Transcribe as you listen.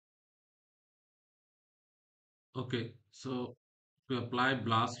Okay, so to apply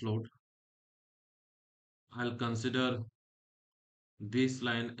blast load, I'll consider this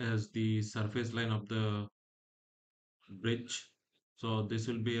line as the surface line of the bridge. So this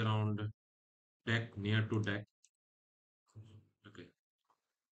will be around deck, near to deck. Okay,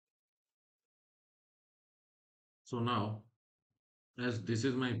 so now as this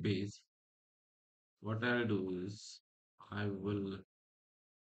is my base, what I'll do is I will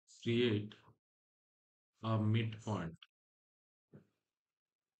create a midpoint.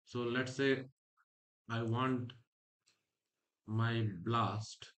 So let's say I want my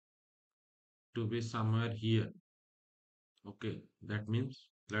blast to be somewhere here. Okay, that means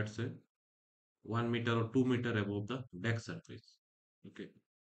let's say 1 meter or 2 meter above the deck surface. Okay,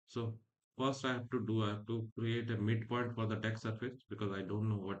 so first I have to create a midpoint for the deck surface because I don't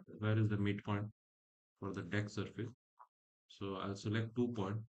know where is the midpoint for the deck surface. So I'll select 2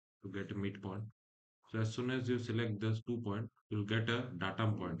 point to get a midpoint. So as soon as you select this 2 point, you'll get a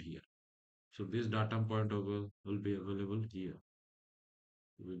datum point here. So this datum point will be available here.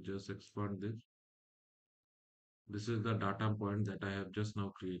 We'll just expand this. This is the datum point that I have just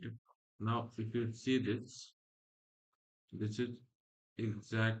now created. Now, if you see this is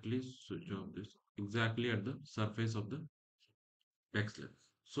exactly switch off this exactly at the surface of the text layer.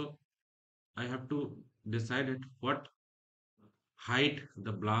 So I have to decide at what height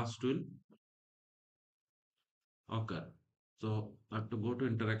the blast will occur. So I have to go to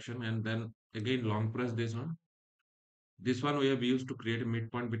interaction and then again long press this one. This one we have used to create a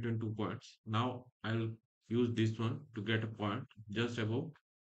midpoint between 2 points. Now I'll use this one to get a point just above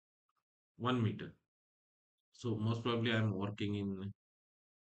 1 meter. So most probably I'm working in,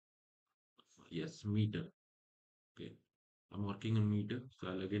 yes, meter. Okay, I'm working in meter. So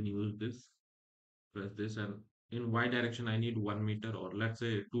I'll again use this, press this, and in y direction I need 1 meter, or let's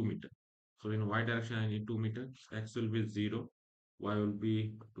say 2 meter. So in y direction I need 2 meter. X will be 0, y will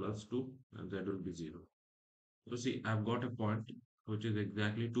be +2, and z will be 0. So see, I've got a point which is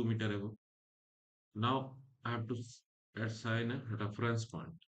exactly 2 meter above. Now I have to assign a reference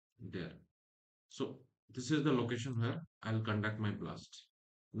point there. So this is the location where I'll conduct my blast.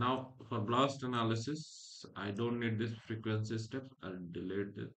 Now for blast analysis, I don't need this frequency step. I'll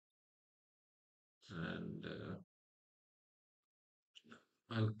delete it, and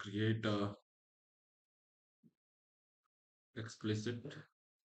I'll create a explicit,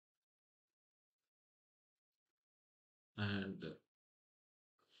 and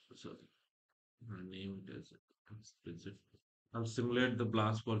sorry, I'll name it as explicit. I'll simulate the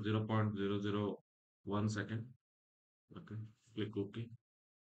blast for 0.001 second. Okay, click OK.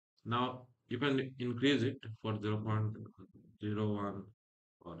 Now you can increase it for 0.01,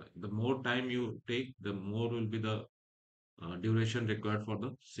 or the more time you take, the more will be the duration required for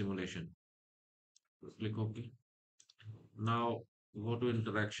the simulation. Click OK. Now go to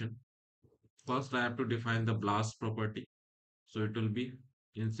interaction. First, I have to define the blast property. So it will be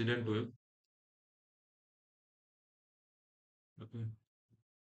incident wave. Okay.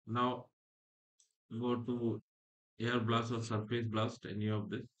 Now go to air blast or surface blast, any of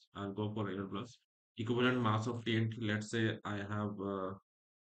this. I'll go for air blast. Equivalent mass of TNT. Let's say I have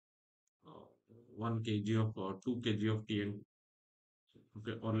 1 kg of or 2 kg of TNT.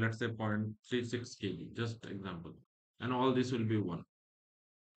 Okay, or let's say 0.36 kg. Just example, and all this will be one.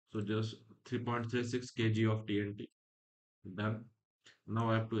 So just 3.36 kg of TNT. Done. Now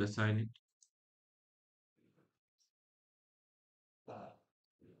I have to assign it.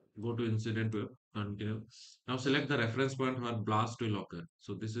 Go to incident wave, continue. Now select the reference point where blast will occur.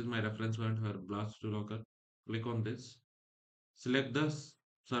 So this is my reference point where blast will occur. Click on this. Select the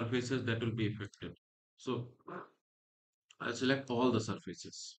surfaces that will be affected. So I'll select all the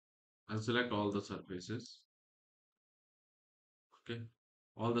surfaces. I'll select all the surfaces. Okay.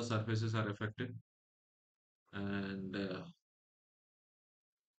 All the surfaces are affected. And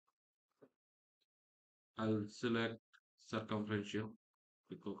I'll select circumferential.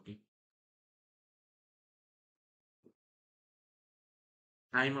 Click OK.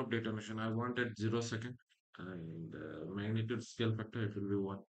 Time of detonation, I want at 0 second, and magnitude scale factor, it will be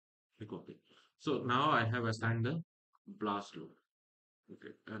 1. Click OK. So now I have assigned the blast load.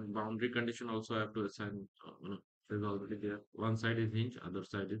 Okay, and boundary condition also I have to assign. Is already there. One side is hinge, other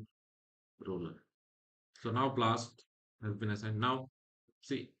side is roller. So now blast has been assigned. Now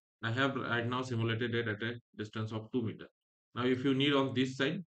see, I have right now simulated it at a distance of 2 meter. Now if you need on this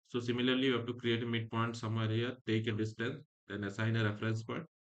side, so similarly you have to create a midpoint somewhere here, take a distance, then assign a reference point,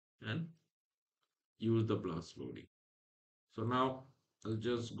 and use the blast loading. So now I'll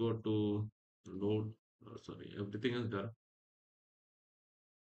just go to load. Sorry, everything is done.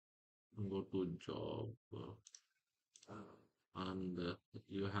 Go to job. and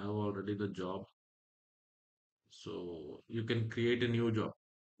you have already the job, so you can create a new job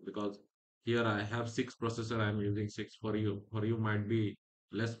because here I have six processor. I'm using six for you. For you might be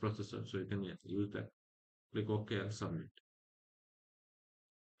less processor, so you can use that. Click OK and submit,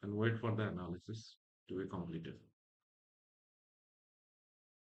 and wait for the analysis to be completed.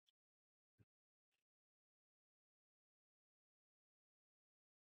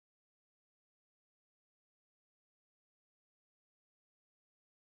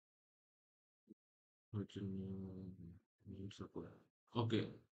 Which new support. Okay,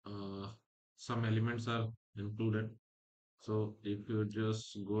 uh, some elements are included. So if you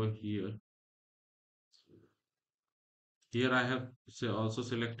just go here, here I have also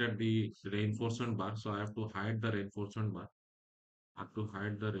selected the reinforcement bar. So I have to hide the reinforcement bar. I have to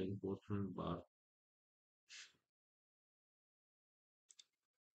hide the reinforcement bar.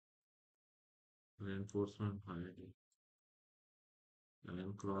 Reinforcement hide and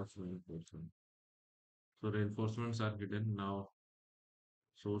then cross reinforcement. So reinforcements are hidden now.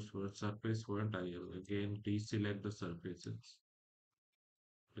 Source for surface point. I will again deselect the surfaces.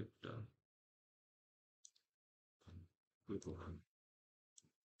 Click done. Click OK.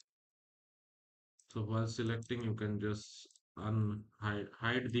 So while selecting, you can just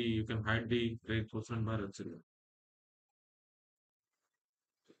hide the you can hide the reinforcement bar and select.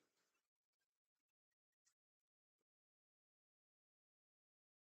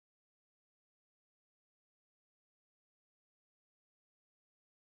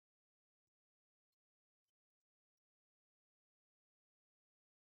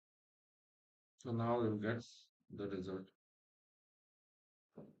 So now you get the result.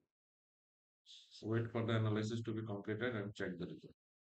 Wait for the analysis to be completed and check the result.